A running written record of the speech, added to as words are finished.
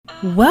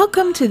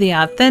Welcome to the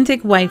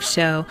Authentic Wife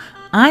Show.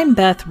 I'm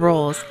Beth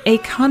Rolls, a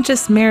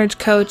conscious marriage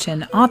coach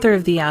and author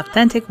of The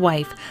Authentic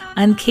Wife,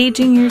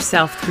 Uncaging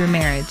Yourself Through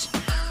Marriage.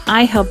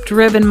 I help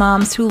driven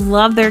moms who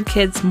love their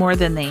kids more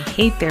than they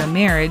hate their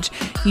marriage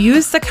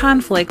use the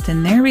conflict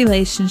in their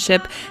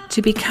relationship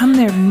to become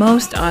their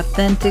most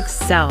authentic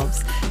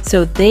selves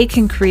so they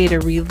can create a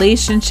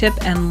relationship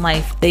and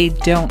life they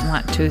don't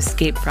want to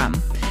escape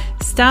from.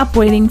 Stop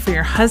waiting for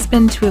your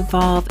husband to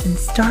evolve and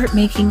start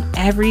making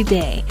every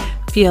day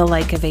feel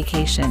like a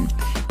vacation.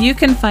 You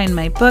can find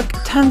my book,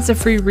 tons of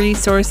free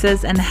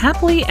resources, and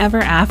Happily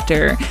Ever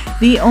After,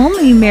 the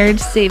only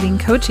marriage-saving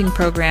coaching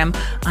program,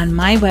 on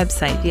my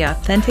website,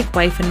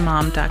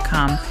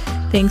 theauthenticwifeandmom.com.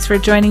 Thanks for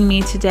joining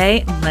me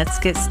today. Let's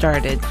get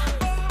started.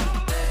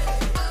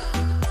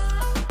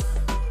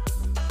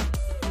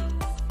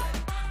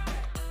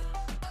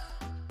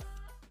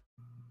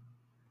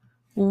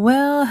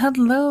 Well,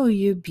 hello,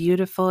 you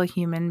beautiful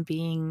human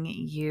being,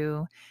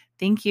 you.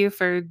 Thank you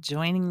for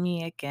joining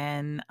me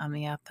again on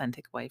the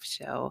Authentic Wife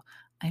Show.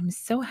 I'm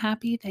so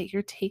happy that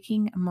you're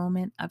taking a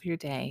moment of your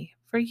day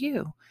for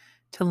you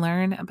to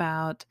learn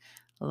about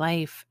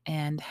life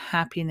and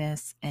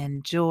happiness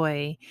and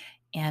joy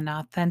and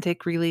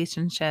authentic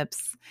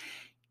relationships.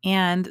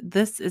 And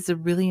this is a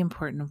really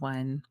important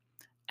one.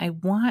 I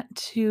want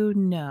to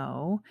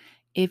know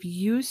if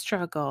you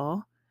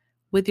struggle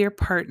with your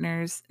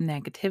partner's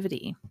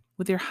negativity,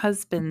 with your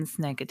husband's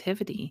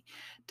negativity.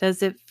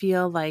 Does it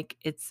feel like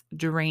it's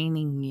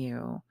draining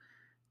you?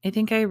 I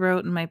think I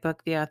wrote in my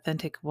book, The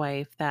Authentic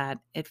Wife, that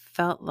it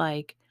felt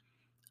like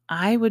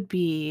I would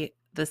be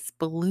this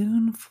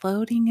balloon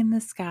floating in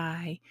the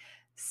sky,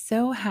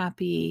 so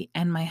happy,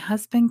 and my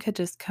husband could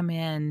just come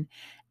in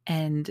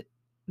and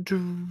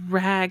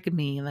drag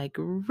me, like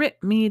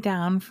rip me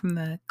down from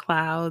the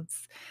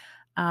clouds,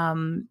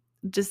 um,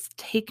 just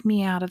take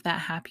me out of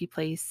that happy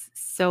place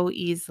so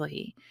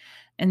easily.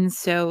 And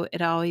so it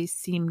always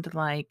seemed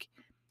like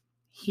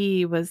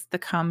he was the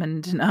common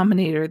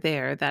denominator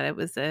there, that it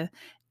was a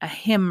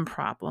him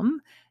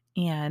problem.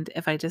 And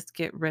if I just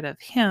get rid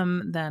of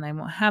him, then I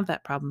won't have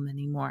that problem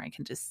anymore. I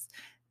can just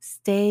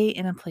stay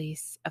in a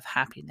place of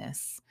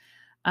happiness.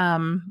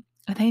 And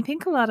I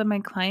think a lot of my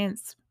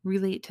clients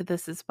relate to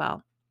this as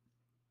well.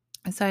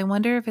 So I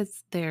wonder if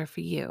it's there for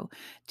you.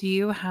 Do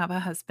you have a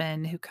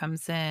husband who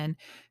comes in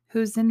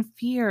who's in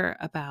fear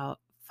about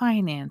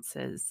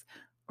finances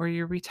or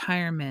your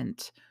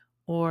retirement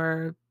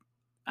or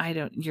I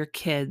don't your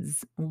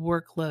kids,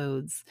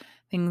 workloads,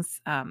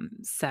 things,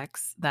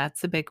 sex,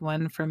 that's a big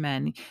one for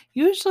men.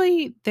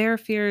 Usually their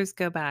fears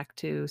go back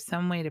to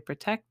some way to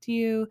protect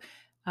you,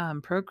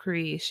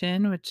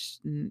 procreation, which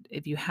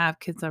if you have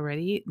kids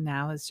already,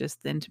 now is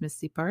just the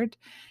intimacy part,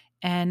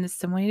 and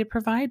some way to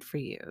provide for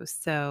you.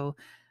 So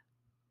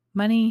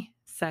money,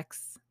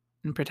 sex,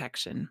 and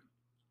protection,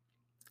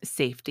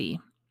 safety.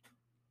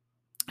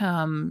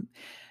 Um,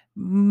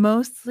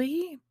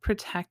 Mostly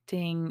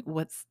protecting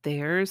what's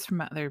theirs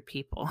from other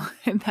people,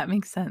 if that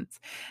makes sense.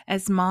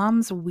 As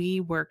moms,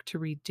 we work to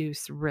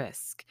reduce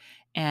risk,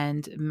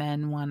 and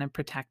men want to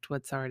protect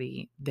what's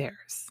already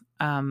theirs,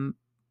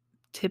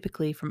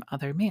 typically from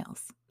other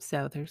males.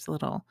 So there's a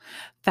little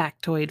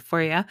factoid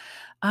for you.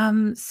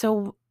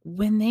 So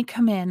when they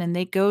come in and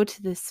they go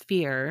to this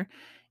sphere,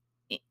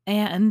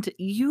 and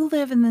you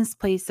live in this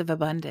place of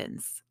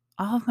abundance.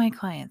 All of my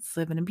clients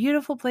live in a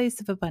beautiful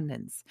place of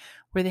abundance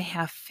where they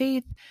have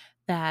faith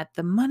that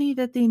the money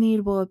that they need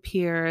will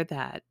appear,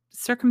 that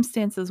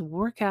circumstances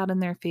work out in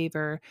their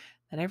favor,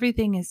 that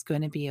everything is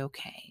going to be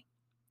okay.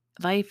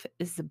 Life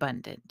is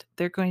abundant.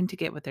 They're going to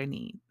get what they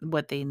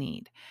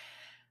need.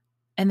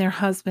 And their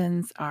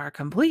husbands are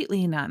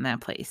completely not in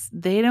that place.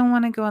 They don't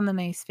want to go on the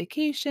nice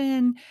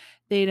vacation.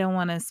 They don't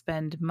want to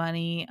spend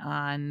money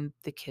on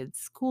the kids'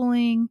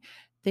 schooling.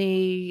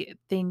 They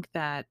think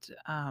that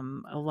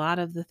a lot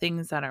of the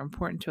things that are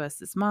important to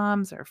us as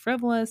moms are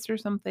frivolous or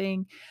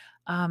something.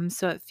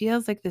 So it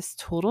feels like this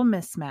total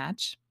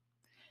mismatch.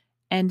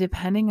 And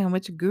depending on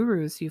which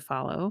gurus you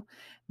follow,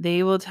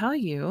 they will tell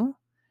you,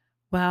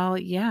 well,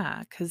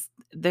 yeah, because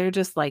they're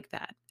just like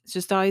that. It's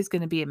just always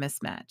going to be a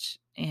mismatch.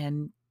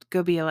 And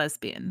go be a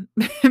lesbian,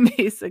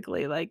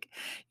 basically. Like,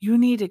 you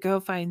need to go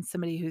find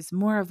somebody who's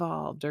more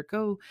evolved, or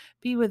go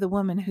be with a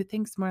woman who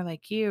thinks more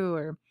like you,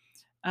 or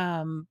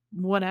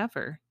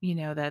whatever,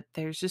 that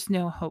there's just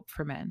no hope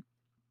for men.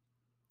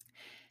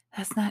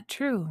 That's not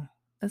true.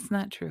 That's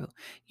not true.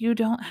 You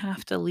don't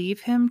have to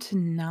leave him to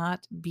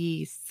not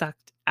be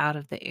sucked out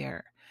of the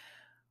air.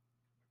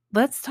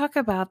 Let's talk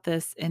about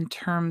this in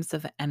terms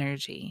of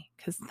energy,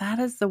 because that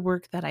is the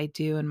work that I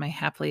do in my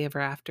Happily Ever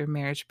After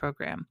marriage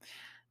program.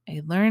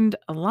 I learned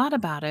a lot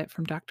about it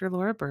from Dr.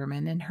 Laura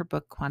Berman in her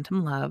book,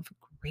 Quantum Love.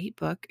 Great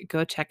book.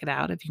 Go check it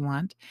out if you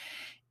want.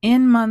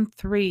 In month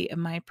 3 of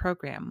my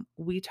program,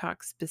 we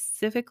talk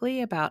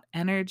specifically about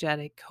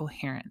energetic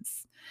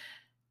coherence.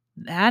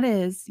 That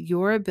is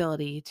your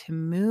ability to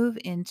move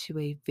into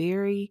a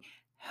very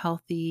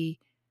healthy,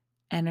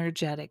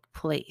 energetic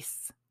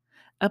place,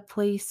 a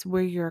place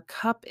where your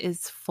cup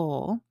is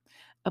full,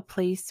 a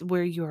place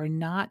where you are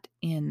not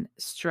in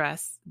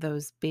stress,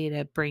 those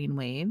beta brain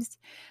waves,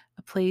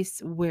 a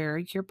place where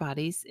your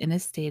body's in a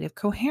state of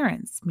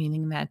coherence,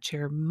 meaning that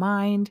your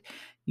mind,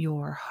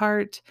 your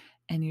heart,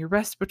 and your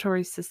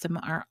respiratory system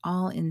are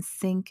all in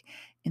sync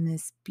in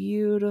this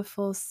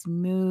beautiful,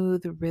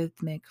 smooth,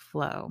 rhythmic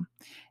flow.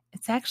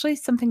 It's actually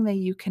something that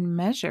you can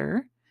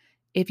measure.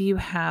 If you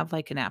have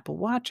like an Apple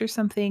Watch or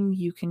something,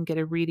 you can get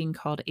a reading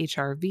called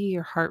HRV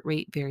or heart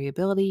rate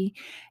variability,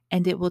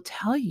 and it will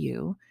tell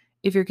you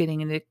if you're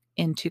getting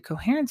into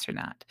coherence or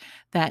not.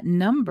 That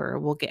number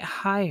will get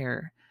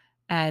higher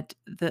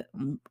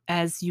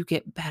as you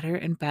get better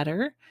and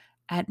better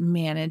at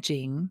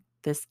managing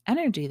this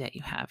energy that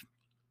you have.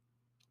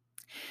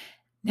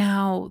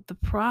 Now, the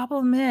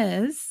problem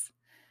is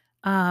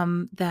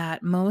that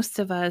most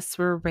of us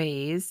were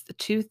raised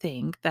to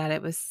think that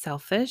it was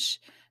selfish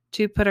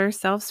to put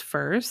ourselves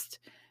first.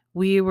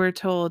 We were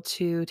told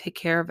to take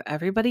care of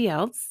everybody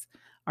else.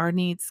 Our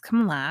needs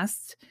come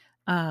last.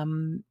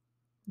 Um,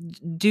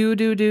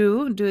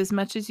 do as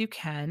much as you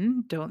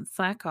can. Don't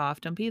slack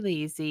off. Don't be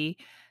lazy.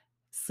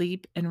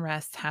 Sleep and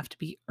rest have to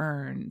be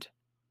earned,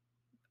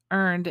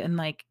 and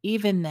like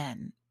even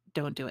then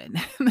don't do it.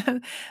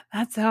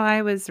 That's how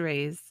I was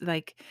raised.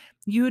 Like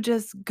you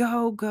just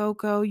go,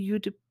 you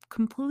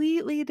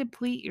completely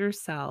deplete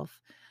yourself.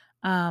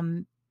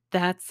 um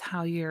that's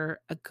how you're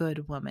a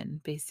good woman,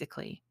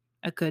 basically.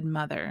 A good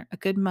mother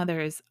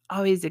is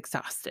always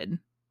exhausted,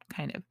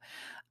 kind of.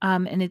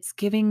 And it's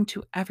giving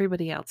to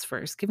everybody else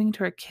first, giving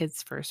to our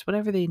kids first,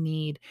 whatever they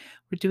need,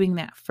 we're doing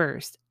that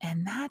first,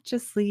 and that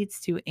just leads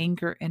to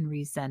anger and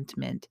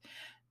resentment,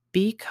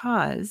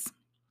 because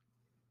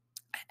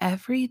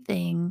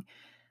everything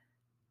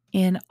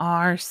in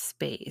our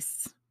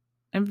space.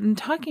 I've been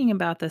talking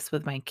about this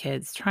with my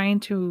kids, trying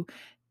to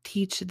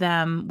teach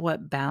them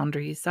what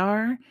boundaries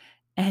are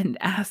and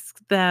ask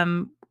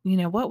them,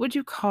 what would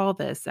you call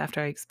this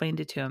after I explained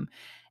it to them?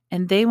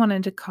 And they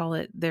wanted to call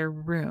it their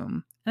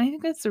room. And I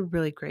think that's a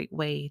really great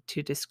way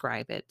to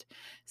describe it.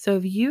 So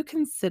if you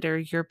consider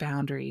your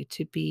boundary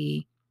to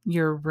be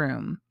your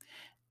room,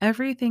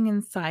 everything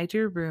inside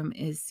your room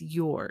is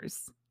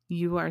yours.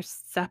 You are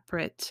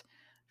separate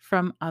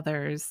from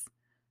others,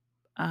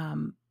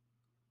 um,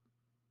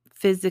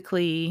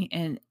 physically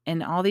and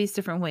in all these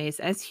different ways.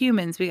 As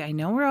humans, I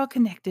know we're all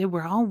connected.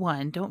 We're all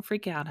one. Don't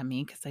freak out on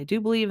me because I do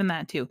believe in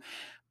that too.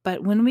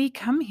 But when we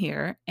come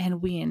here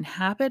and we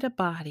inhabit a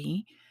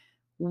body,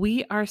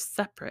 we are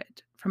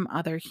separate from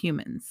other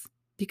humans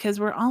because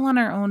we're all on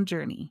our own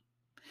journey.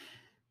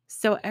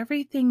 So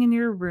everything in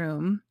your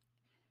room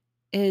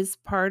is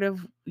part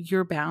of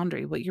your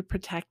boundary, what you're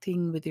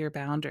protecting with your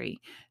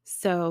boundary.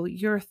 So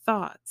your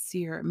thoughts,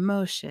 your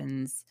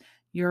emotions,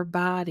 your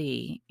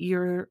body,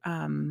 your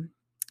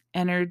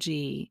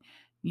energy,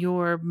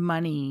 your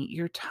money,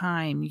 your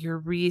time, your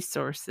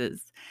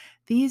resources.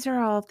 These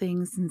are all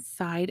things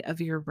inside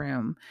of your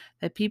room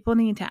that people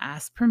need to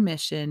ask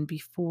permission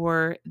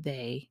before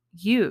they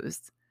use,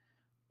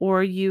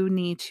 or you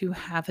need to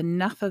have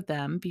enough of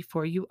them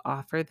before you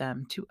offer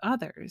them to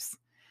others.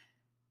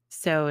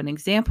 So, an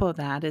example of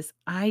that is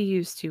I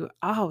used to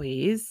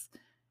always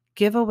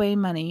give away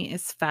money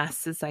as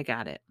fast as I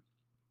got it.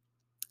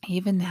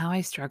 Even now,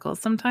 I struggle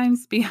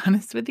sometimes, to be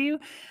honest with you.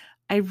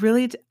 I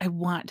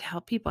want to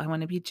help people. I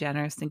want to be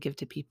generous and give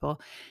to people.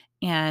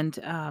 And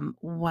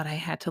what I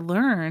had to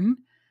learn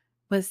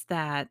was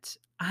that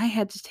I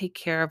had to take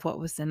care of what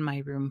was in my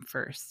room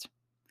first.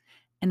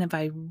 And if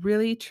I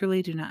really,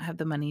 truly do not have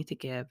the money to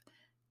give,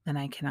 then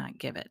I cannot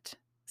give it.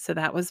 So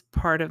that was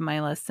part of my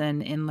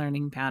lesson in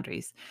learning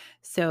boundaries.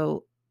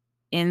 So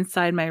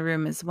inside my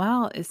room as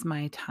well is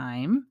my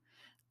time.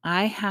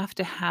 I have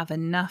to have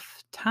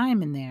enough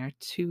time in there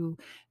to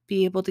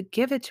be able to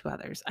give it to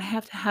others. I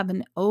have to have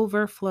an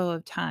overflow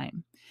of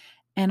time.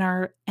 And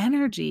our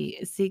energy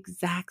is the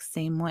exact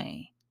same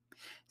way.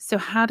 So,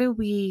 how do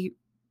we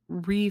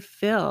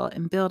refill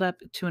and build up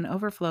to an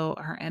overflow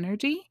our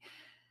energy?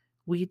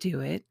 We do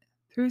it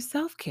through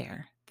self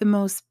care. The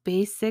most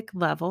basic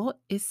level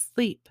is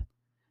sleep.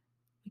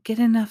 Get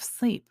enough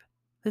sleep.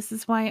 This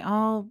is why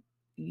all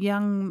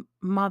young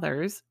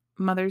mothers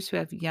who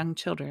have young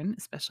children,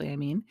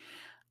 especially,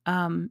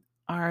 um,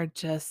 are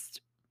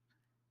just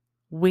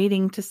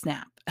waiting to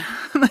snap,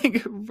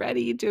 like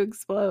ready to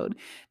explode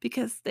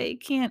because they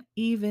can't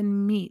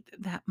even meet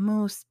that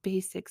most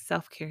basic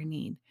self care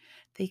need.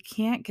 They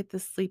can't get the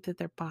sleep that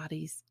their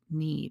bodies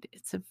need.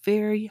 It's a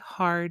very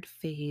hard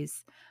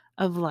phase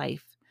of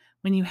life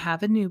when you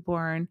have a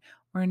newborn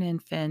or an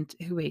infant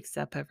who wakes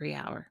up every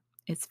hour.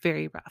 It's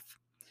very rough.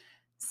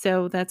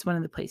 So that's one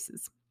of the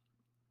places.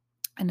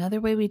 Another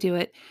way we do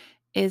it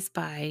is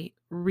by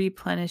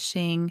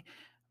replenishing,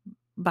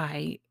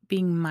 by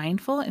being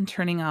mindful and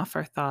turning off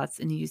our thoughts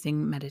and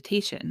using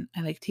meditation.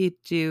 I like to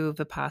do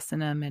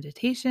Vipassana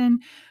meditation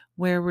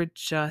where we're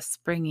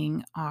just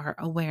bringing our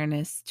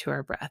awareness to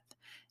our breath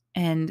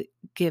and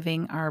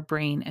giving our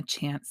brain a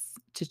chance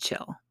to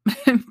chill.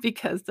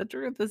 Because the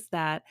truth is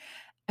that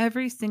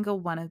every single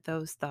one of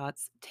those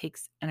thoughts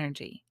takes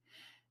energy.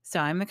 So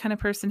I'm the kind of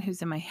person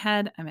who's in my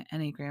head. I'm an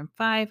Enneagram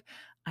 5.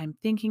 I'm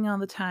thinking all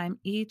the time.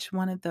 Each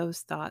one of those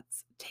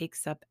thoughts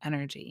takes up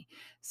energy.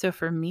 So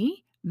for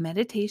me,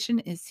 meditation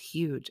is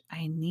huge.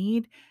 I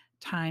need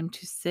time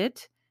to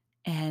sit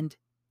and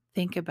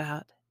think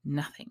about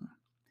nothing.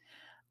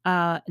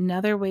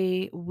 Another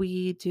way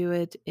we do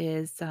it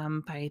is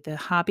by the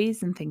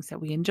hobbies and things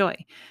that we enjoy.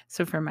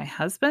 So for my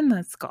husband,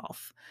 that's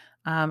golf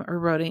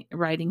or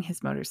riding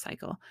his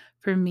motorcycle.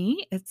 For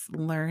me, it's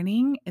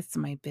learning, it's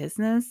my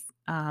business,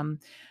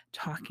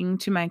 talking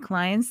to my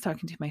clients,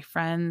 talking to my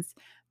friends,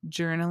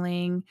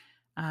 journaling,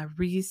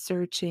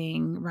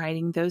 researching,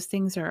 writing. Those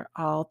things are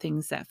all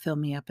things that fill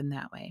me up in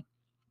that way.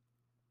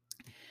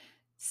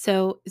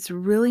 So it's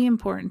really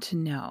important to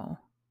know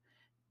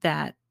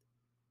that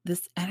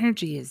this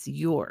energy is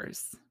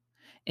yours.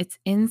 It's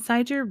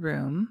inside your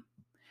room,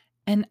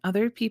 and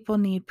other people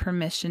need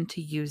permission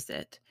to use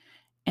it.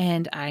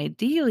 And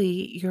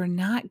ideally, you're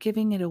not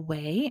giving it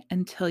away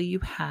until you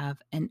have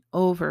an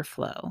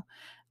overflow,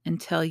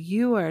 until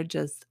you are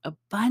just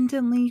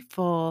abundantly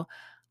full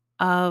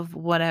of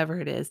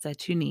whatever it is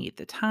that you need,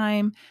 the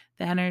time,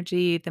 the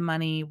energy, the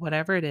money,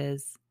 whatever it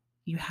is,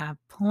 you have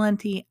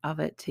plenty of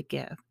it to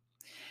give.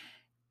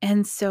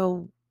 And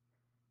so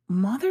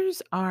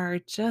mothers are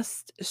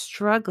just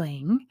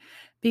struggling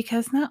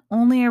because not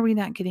only are we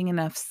not getting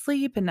enough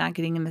sleep and not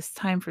getting in this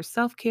time for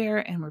self care,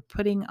 and we're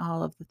putting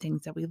all of the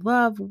things that we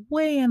love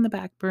way on the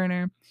back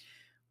burner,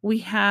 we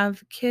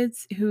have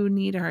kids who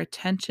need our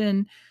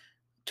attention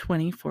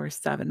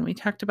 24/7. We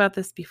talked about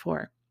this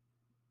before.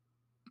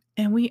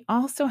 And we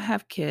also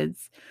have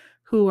kids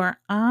who are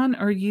on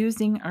or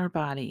using our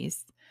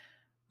bodies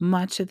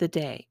much of the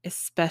day,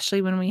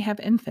 especially when we have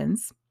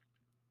infants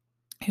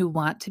who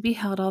want to be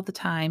held all the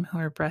time, who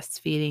are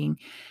breastfeeding.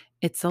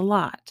 It's a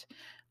lot.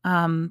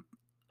 Um,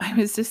 I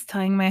was just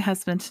telling my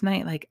husband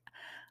tonight, like,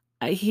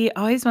 he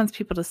always wants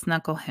people to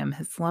snuggle him.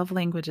 His love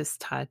language is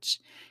touch.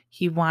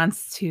 He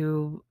wants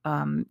to,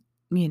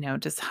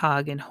 just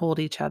hug and hold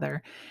each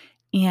other.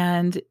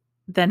 And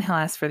then he'll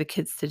ask for the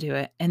kids to do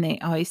it. And they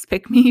always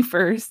pick me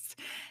first.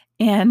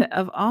 And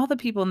of all the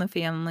people in the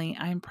family,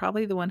 I'm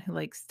probably the one who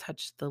likes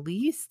touch the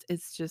least.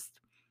 It's just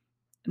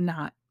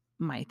not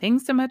my thing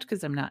so much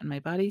because I'm not in my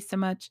body so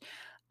much.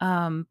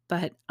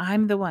 But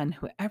I'm the one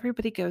who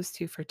everybody goes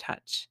to for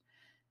touch.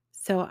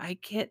 So I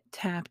get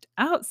tapped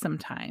out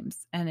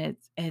sometimes, and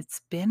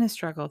it's been a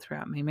struggle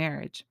throughout my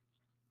marriage.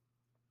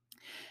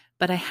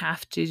 But I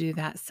have to do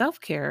that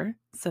self-care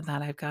so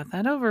that I've got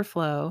that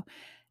overflow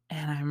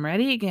and I'm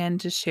ready again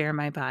to share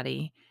my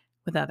body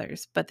with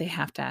others, but they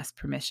have to ask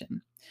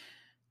permission.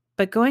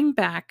 But going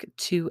back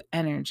to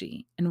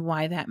energy and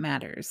why that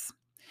matters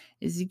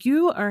is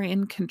you are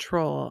in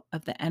control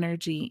of the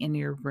energy in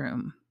your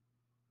room.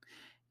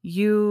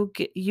 You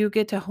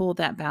get to hold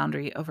that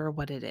boundary over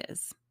what it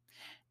is.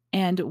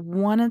 And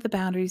one of the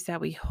boundaries that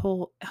we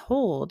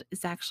hold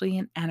is actually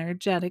an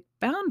energetic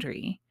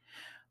boundary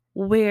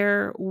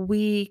where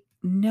we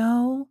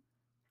know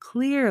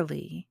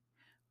clearly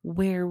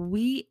where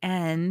we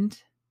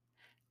end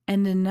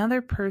and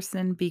another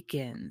person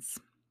begins.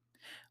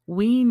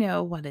 We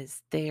know what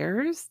is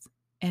theirs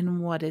and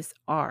what is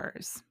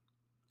ours.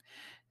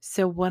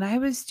 So, what I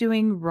was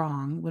doing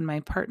wrong when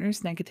my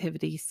partner's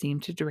negativity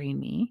seemed to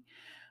drain me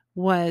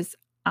was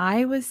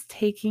I was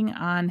taking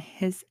on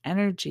his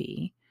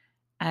energy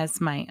as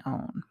my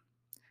own.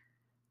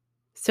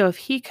 So, if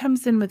he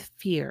comes in with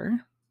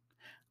fear,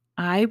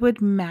 I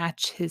would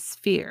match his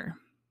fear.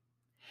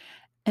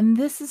 And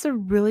this is a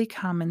really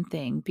common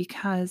thing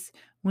because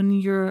when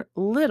you're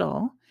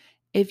little,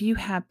 if you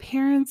have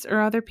parents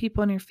or other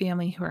people in your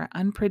family who are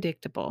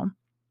unpredictable,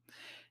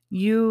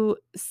 you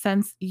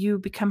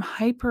become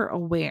hyper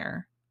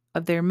aware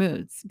of their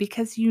moods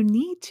because you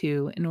need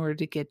to in order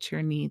to get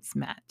your needs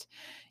met.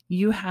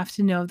 You have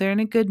to know if they're in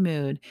a good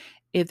mood,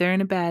 if they're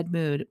in a bad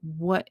mood,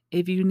 what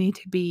if you need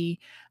to be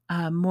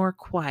more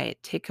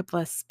quiet, take up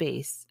less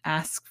space,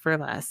 ask for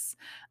less.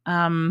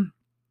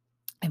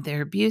 If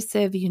they're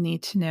abusive, you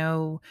need to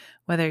know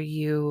whether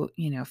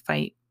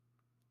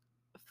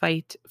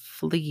fight,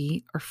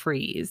 flee, or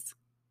freeze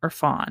or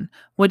fawn.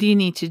 What do you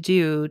need to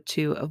do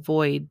to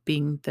avoid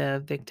being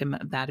the victim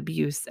of that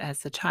abuse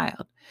as a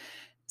child?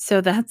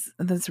 So that's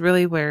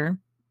really where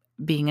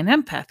being an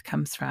empath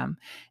comes from.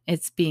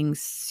 It's being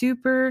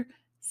super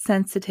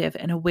sensitive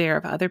and aware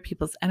of other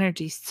people's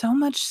energy, so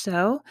much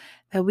so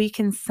that we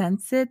can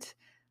sense it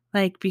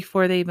like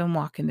before they even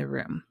walk in the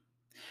room.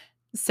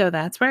 So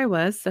that's where I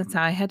was. That's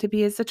how I had to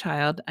be as a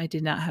child. I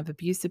did not have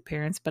abusive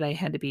parents, but I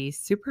had to be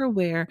super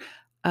aware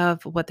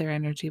of what their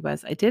energy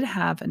was. I did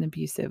have an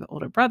abusive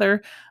older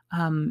brother,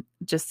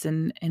 just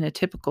in a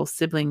typical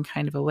sibling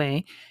kind of a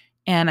way.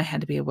 And I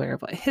had to be aware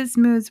of what his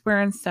moods were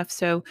and stuff.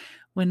 So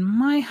when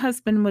my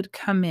husband would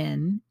come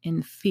in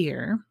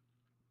fear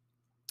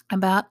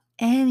about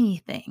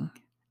anything,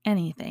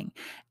 and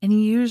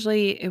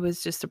usually it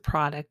was just a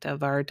product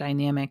of our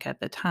dynamic at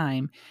the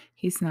time.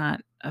 He's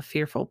not a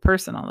fearful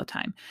person all the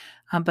time,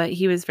 but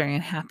he was very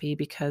unhappy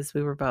because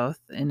we were both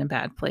in a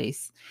bad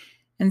place.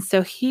 And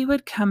so he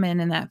would come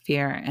in that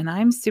fear, and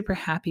I'm super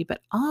happy.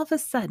 But all of a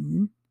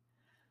sudden,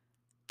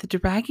 the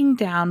dragging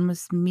down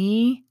was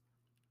me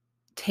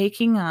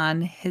taking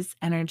on his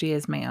energy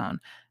as my own,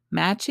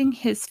 matching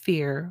his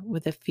fear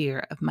with a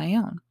fear of my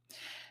own.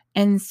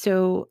 And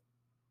so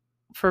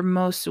for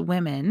most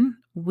women,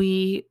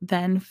 we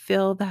then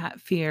fill that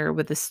fear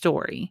with a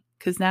story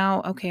because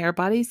now, okay, our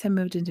bodies have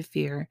moved into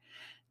fear.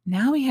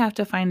 Now we have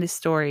to find a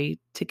story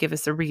to give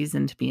us a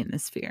reason to be in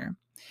this fear.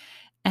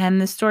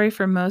 And the story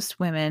for most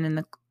women and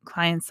the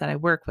clients that I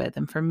work with,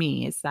 and for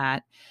me, is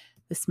that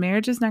this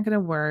marriage is not going to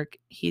work.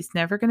 He's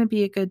never going to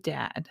be a good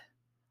dad.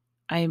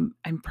 I'm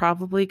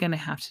probably gonna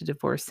have to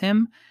divorce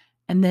him,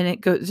 and then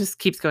it just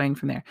keeps going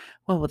from there.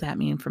 What will that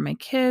mean for my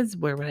kids?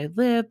 Where would I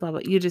live? Blah,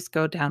 blah. You just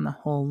go down the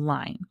whole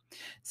line.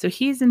 So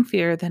he's in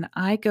fear, then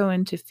I go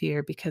into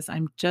fear because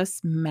I'm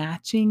just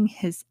matching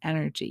his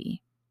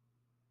energy.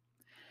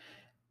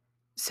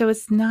 So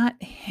it's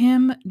not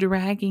him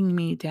dragging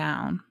me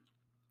down.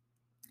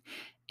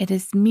 It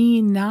is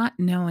me not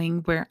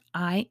knowing where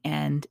I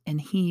end and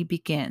he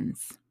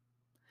begins.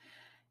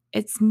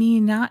 It's me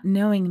not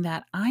knowing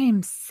that I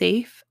am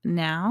safe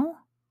now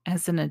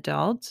as an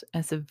adult,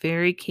 as a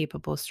very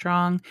capable,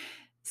 strong,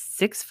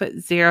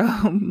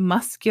 6'0"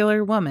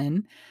 muscular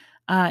woman.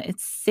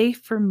 It's safe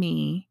for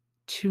me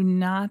to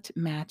not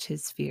match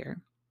his fear.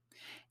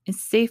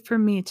 It's safe for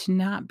me to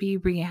not be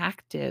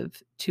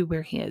reactive to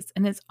where he is.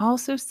 And it's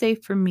also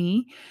safe for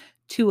me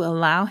to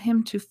allow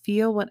him to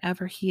feel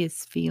whatever he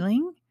is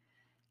feeling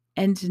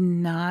and to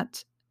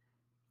not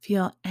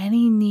feel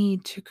any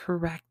need to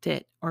correct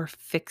it or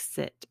fix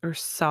it or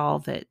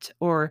solve it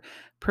or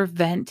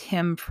prevent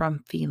him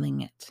from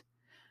feeling it.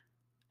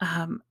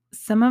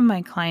 Some of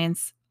my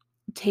clients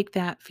take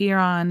that fear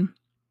on,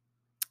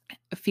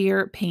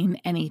 fear, pain,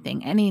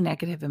 anything, any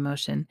negative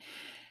emotion,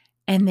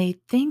 and they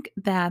think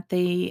that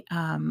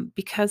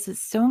because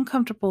it's so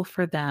uncomfortable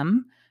for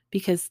them,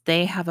 because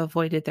they have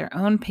avoided their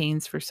own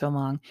pains for so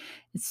long,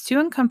 it's too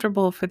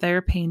uncomfortable for their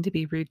pain to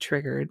be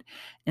re-triggered.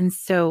 And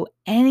so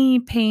any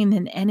pain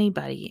in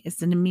anybody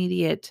is an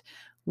immediate,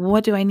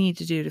 what do I need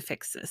to do to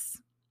fix this?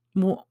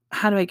 Well,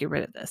 how do I get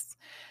rid of this?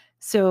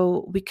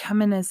 So we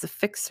come in as a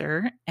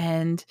fixer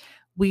and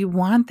we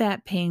want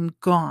that pain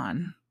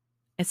gone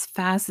as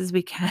fast as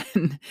we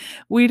can.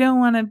 We don't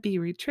want to be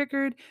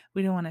re-triggered.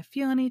 We don't want to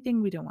feel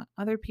anything. We don't want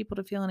other people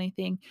to feel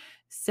anything.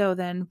 So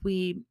then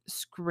we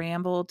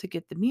scramble to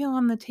get the meal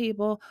on the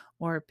table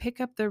or pick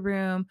up the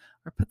room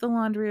or put the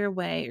laundry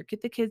away or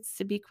get the kids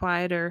to be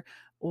quieter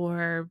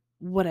or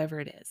whatever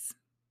it is.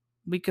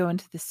 We go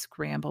into the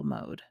scramble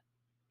mode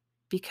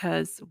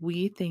because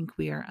we think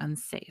we are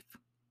unsafe.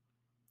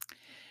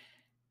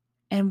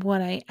 And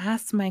what I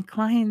ask my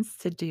clients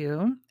to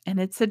do, and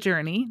it's a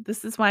journey,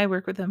 this is why I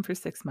work with them for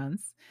 6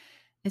 months,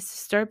 is to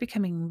start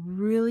becoming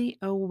really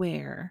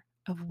aware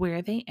of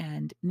where they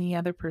end and the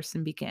other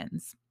person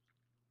begins.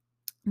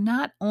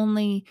 Not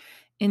only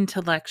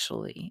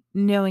intellectually,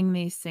 knowing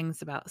these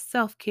things about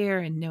self care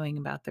and knowing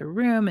about their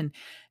room and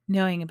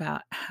knowing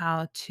about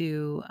how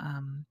to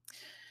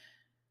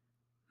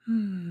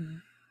hmm,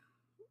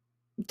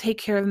 take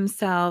care of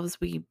themselves.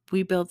 We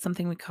build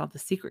something we call the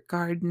secret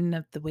garden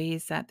of the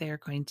ways that they are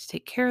going to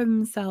take care of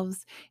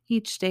themselves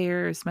each day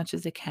or as much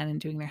as they can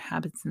and doing their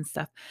habits and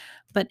stuff.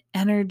 But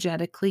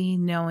energetically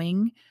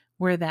knowing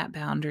where that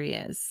boundary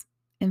is.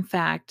 In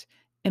fact,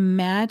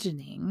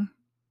 imagining.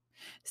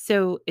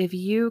 So if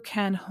you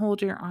can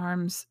hold your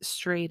arms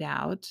straight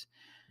out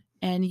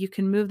and you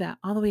can move that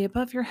all the way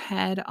above your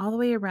head, all the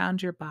way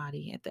around your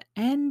body, at the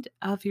end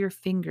of your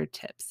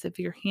fingertips, if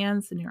your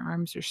hands and your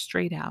arms are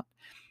straight out,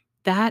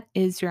 that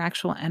is your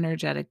actual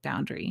energetic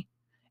boundary,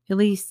 at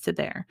least to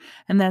there.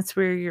 And that's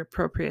where your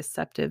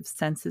proprioceptive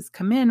senses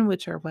come in,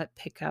 which are what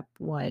pick up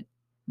what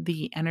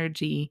the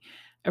energy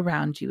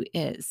around you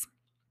is.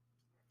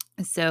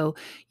 So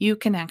you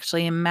can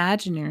actually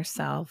imagine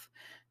yourself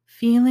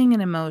feeling an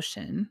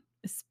emotion,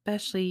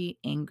 especially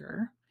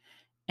anger,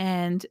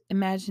 and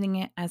imagining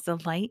it as a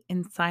light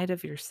inside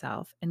of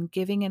yourself and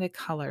giving it a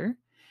color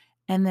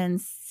and then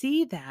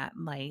see that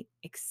light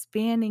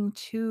expanding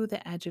to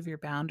the edge of your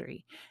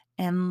boundary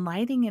and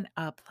lighting it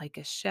up like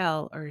a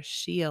shell or a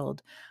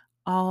shield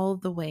all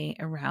the way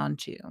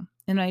around you.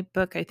 In my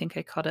book, I think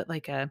I called it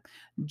like a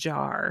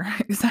jar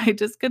because I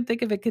just could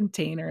think of a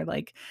container.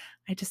 Like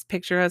I just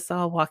picture us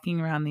all walking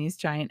around these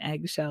giant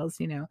eggshells,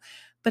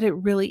 but it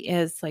really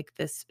is like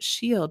this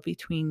shield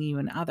between you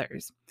and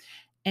others.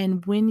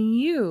 And when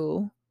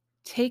you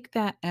take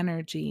that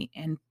energy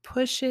and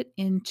push it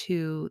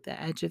into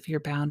the edge of your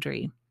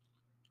boundary,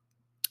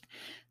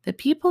 the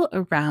people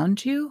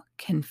around you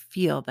can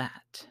feel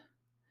that.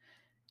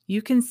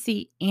 You can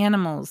see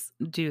animals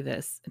do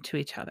this to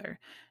each other.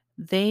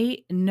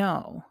 They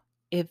know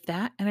if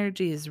that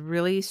energy is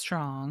really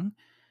strong,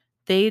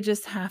 they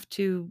just have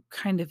to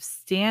kind of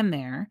stand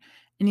there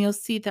and you'll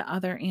see the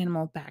other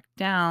animal back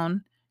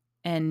down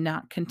and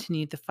not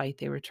continue the fight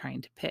they were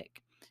trying to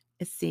pick.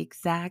 It's the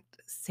exact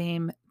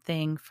same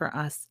thing for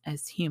us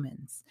as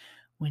humans.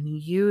 When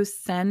you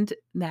send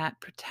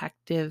that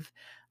protective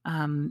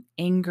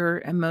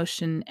anger,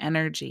 emotion,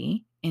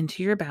 energy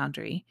into your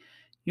boundary,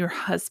 your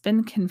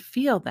husband can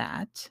feel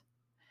that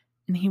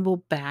and he will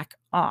back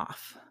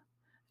off.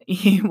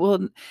 He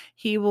will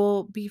he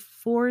will be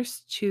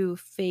forced to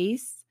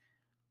face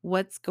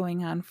what's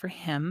going on for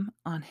him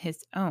on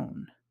his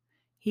own.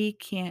 He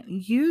can't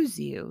use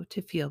you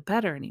to feel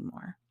better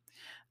anymore.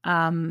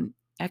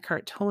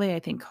 Eckhart Tolle, I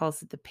think,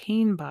 calls it the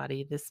pain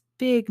body, this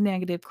big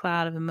negative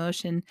cloud of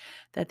emotion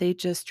that they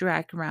just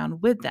drag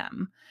around with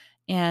them.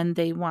 And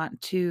they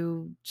want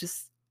to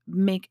just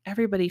make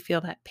everybody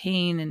feel that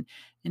pain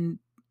and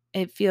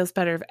it feels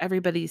better if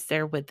everybody's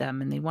there with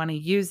them and they want to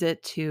use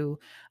it to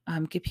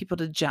get people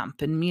to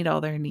jump and meet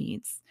all their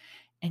needs.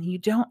 And you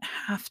don't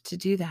have to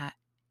do that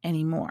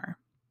anymore.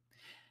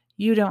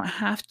 You don't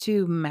have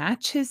to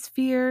match his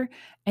fear,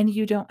 and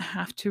you don't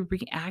have to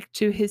react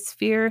to his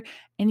fear,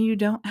 and you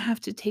don't have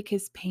to take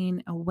his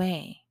pain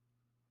away.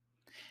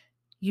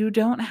 You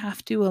don't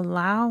have to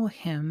allow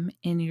him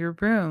in your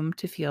room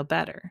to feel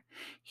better.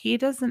 He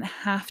doesn't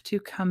have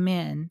to come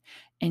in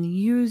and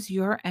use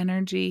your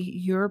energy,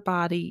 your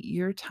body,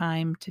 your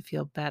time to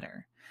feel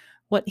better.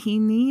 What he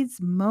needs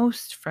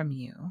most from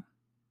you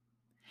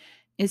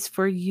is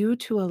for you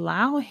to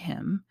allow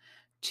him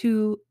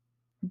to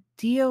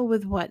deal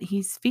with what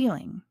he's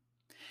feeling,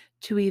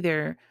 to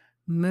either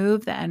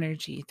move the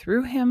energy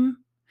through him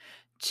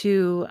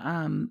to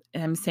and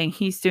I'm saying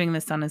he's doing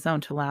this on his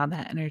own to allow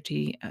that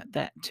energy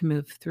that to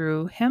move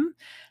through him,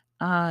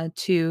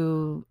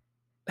 to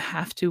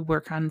have to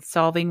work on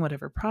solving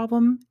whatever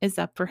problem is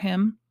up for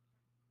him.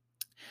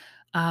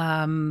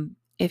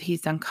 If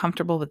he's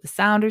uncomfortable with the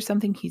sound or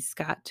something, he's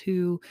got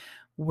to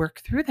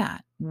work through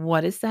that.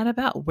 What is that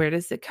about? Where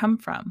does it come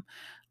from?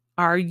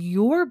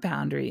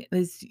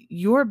 Is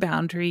your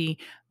boundary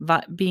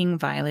being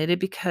violated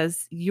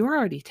because you're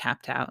already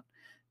tapped out?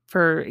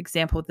 For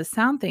example, with the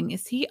sound thing,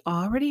 is he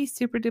already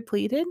super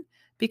depleted?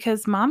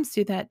 Because moms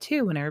do that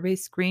too. When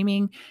everybody's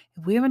screaming,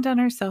 if we haven't done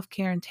our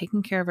self-care and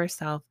taken care of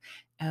ourselves,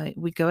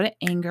 we go to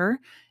anger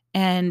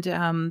and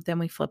then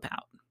we flip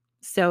out.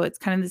 So it's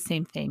kind of the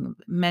same thing.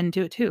 Men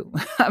do it too.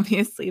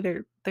 Obviously,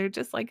 they're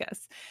just like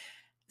us.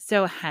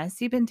 So, has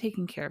he been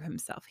taking care of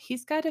himself?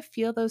 He's got to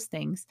feel those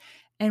things.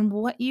 And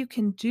what you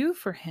can do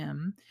for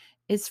him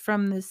is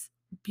from this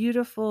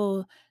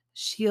beautiful,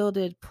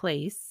 shielded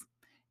place,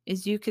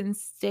 is you can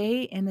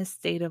stay in a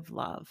state of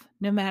love,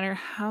 no matter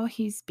how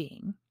he's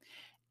being.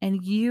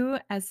 And you,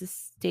 as a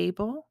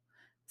stable,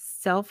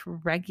 self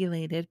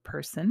regulated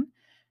person,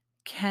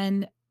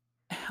 can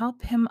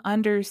help him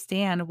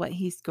understand what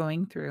he's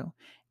going through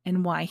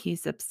and why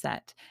he's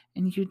upset.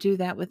 And you do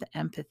that with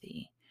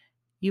empathy.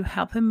 You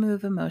help him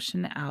move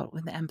emotion out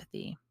with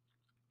empathy.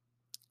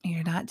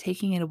 You're not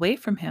taking it away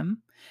from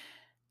him.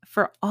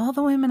 For all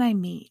the women I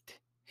meet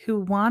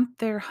who want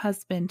their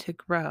husband to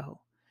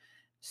grow,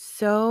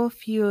 so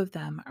few of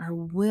them are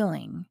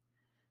willing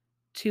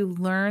to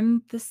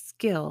learn the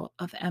skill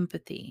of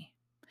empathy,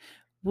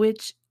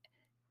 which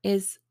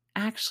is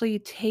actually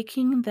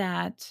taking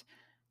that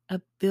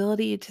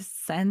ability to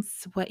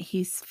sense what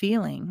he's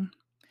feeling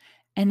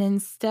and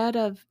instead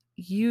of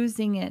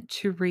using it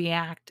to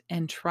react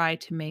and try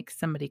to make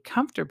somebody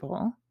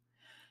comfortable,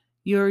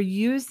 you're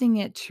using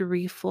it to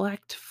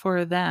reflect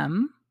for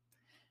them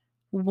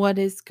what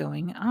is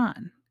going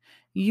on.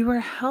 You are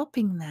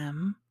helping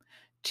them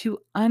to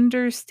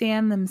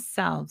understand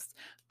themselves,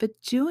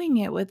 but doing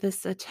it with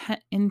this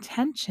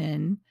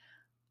intention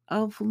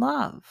of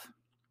love,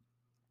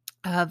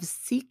 of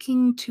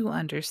seeking to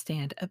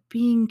understand, of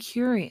being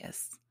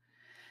curious.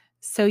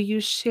 So you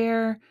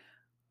share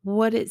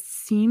what it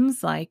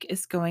seems like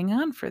is going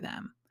on for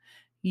them.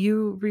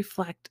 You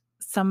reflect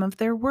some of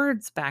their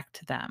words back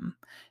to them.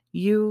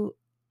 You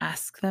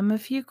ask them a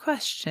few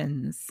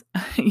questions.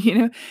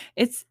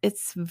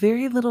 It's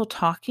very little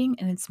talking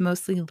and it's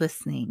mostly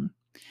listening.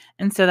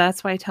 And so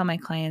that's why I tell my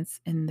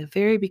clients in the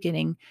very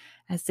beginning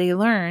as they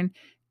learn,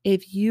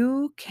 if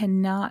you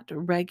cannot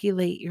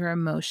regulate your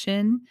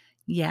emotion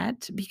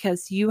yet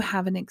because you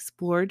haven't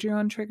explored your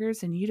own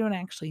triggers and you don't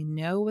actually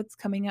know what's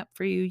coming up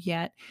for you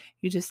yet,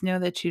 you just know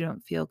that you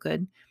don't feel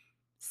good,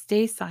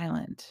 stay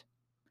silent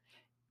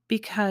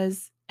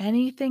because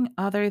anything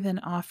other than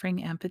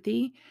offering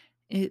empathy,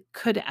 it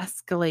could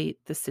escalate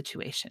the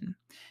situation.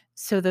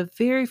 So the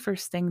very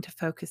first thing to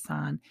focus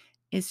on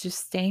is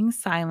just staying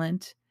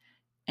silent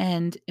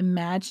and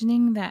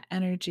imagining that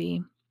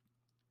energy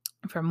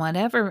from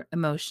whatever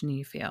emotion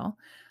you feel,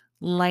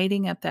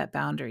 lighting up that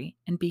boundary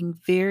and being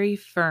very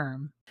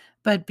firm,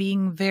 but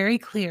being very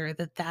clear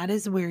that that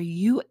is where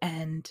you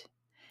end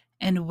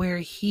and where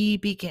he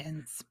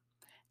begins.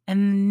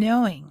 And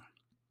knowing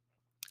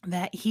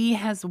that he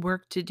has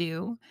work to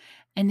do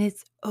and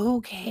it's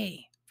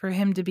okay for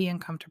him to be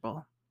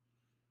uncomfortable.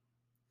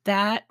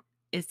 That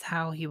is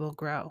how he will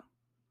grow.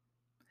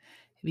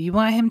 If you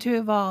want him to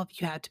evolve,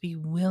 you have to be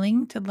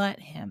willing to let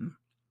him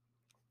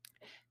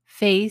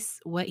face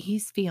what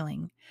he's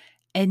feeling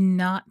and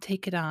not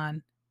take it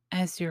on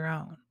as your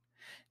own.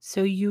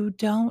 So you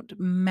don't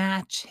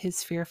match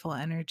his fearful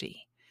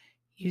energy.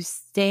 You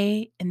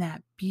stay in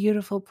that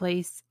beautiful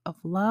place of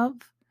love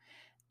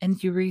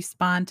and you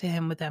respond to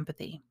him with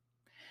empathy.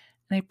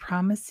 And I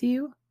promise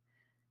you,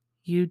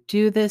 you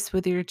do this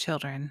with your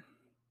children,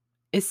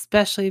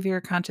 especially if you're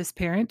a conscious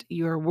parent.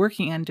 You are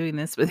working on doing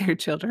this with your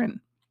children.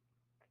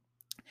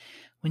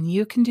 When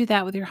you can do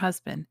that with your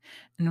husband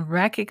and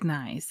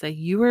recognize that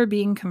you are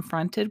being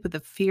confronted with a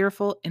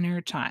fearful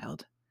inner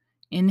child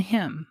in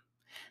him,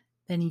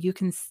 then you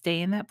can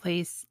stay in that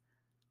place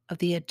of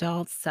the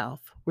adult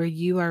self where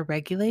you are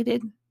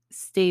regulated,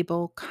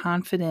 stable,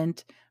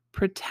 confident,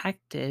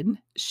 protected,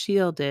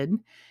 shielded,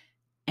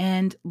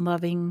 and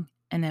loving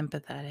and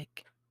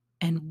empathetic,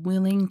 and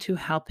willing to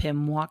help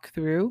him walk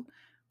through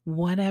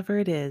whatever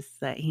it is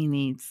that he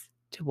needs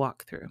to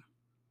walk through.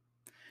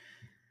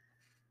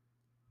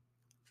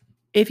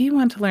 If you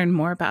want to learn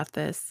more about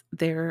this,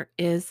 there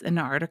is an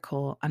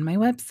article on my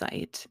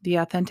website,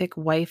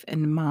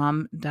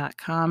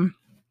 theauthenticwifeandmom.com.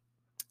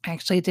 I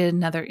actually did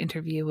another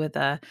interview with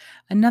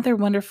another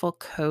wonderful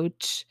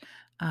coach,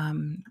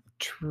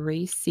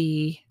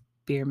 Tracy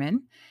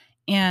Bierman,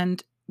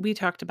 and we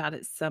talked about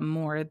it some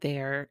more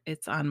there.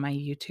 It's on my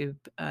YouTube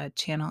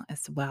channel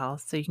as well,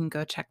 so you can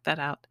go check that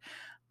out.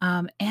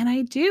 And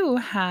I do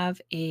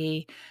have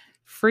a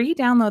free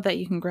download that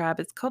you can grab.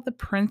 It's called The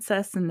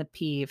Princess and the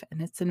Peeve,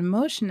 and it's an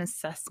emotion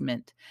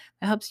assessment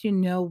that helps you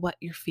know what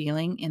you're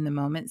feeling in the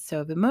moment. So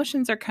if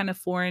emotions are kind of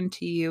foreign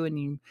to you and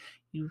you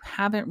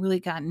haven't really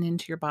gotten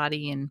into your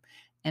body and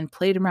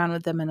played around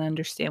with them and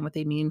understand what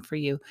they mean for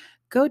you,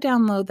 go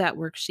download that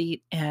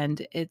worksheet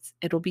and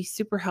it'll be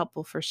super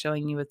helpful for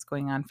showing you what's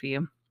going on for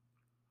you.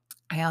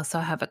 I also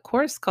have a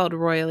course called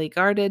Royally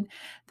Guarded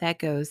that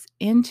goes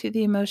into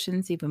the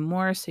emotions even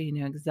more so you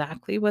know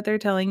exactly what they're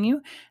telling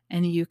you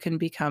and you can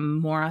become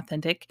more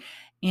authentic.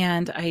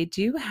 And I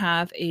do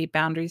have a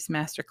boundaries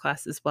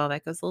masterclass as well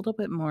that goes a little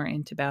bit more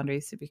into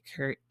boundaries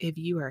if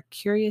you are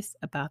curious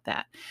about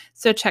that.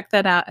 So check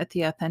that out at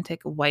The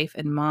Authentic Wife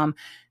and Mom.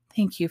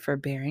 Thank you for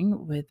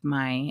bearing with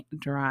my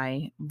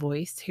dry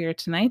voice here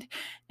tonight.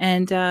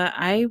 And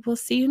I will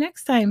see you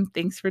next time.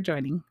 Thanks for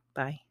joining.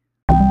 Bye.